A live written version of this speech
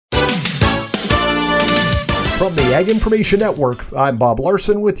From the Ag Information Network, I'm Bob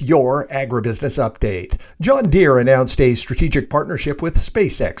Larson with your Agribusiness Update. John Deere announced a strategic partnership with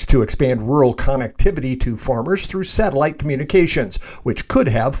SpaceX to expand rural connectivity to farmers through satellite communications, which could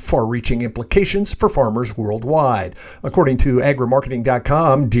have far-reaching implications for farmers worldwide. According to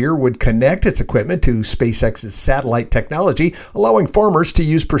agrimarketing.com, Deere would connect its equipment to SpaceX's satellite technology, allowing farmers to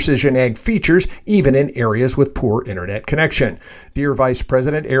use precision ag features even in areas with poor internet connection. Deere Vice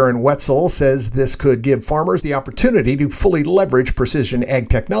President Aaron Wetzel says this could give farmers the opportunity to fully leverage precision ag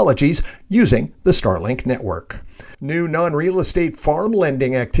technologies using the Starlink network. New non-real estate farm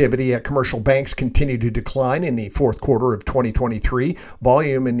lending activity at commercial banks continued to decline in the fourth quarter of 2023.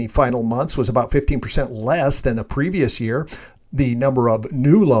 Volume in the final months was about 15% less than the previous year. The number of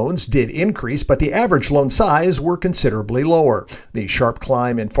new loans did increase, but the average loan size were considerably lower. The sharp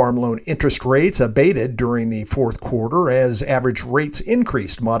climb in farm loan interest rates abated during the fourth quarter as average rates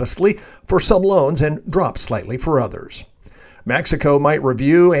increased modestly for some loans and dropped slightly for others. Mexico might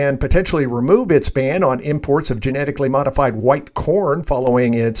review and potentially remove its ban on imports of genetically modified white corn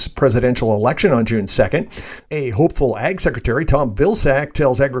following its presidential election on June 2nd. A hopeful Ag Secretary, Tom Vilsack,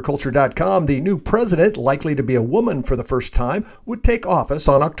 tells Agriculture.com the new president, likely to be a woman for the first time, would take office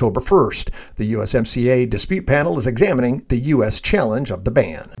on October 1st. The USMCA dispute panel is examining the U.S. challenge of the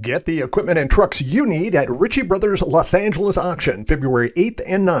ban. Get the equipment and trucks you need at Ritchie Brothers Los Angeles Auction, February 8th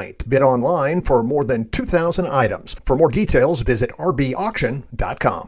and 9th. Bid online for more than 2,000 items. For more details, visit rbauction.com.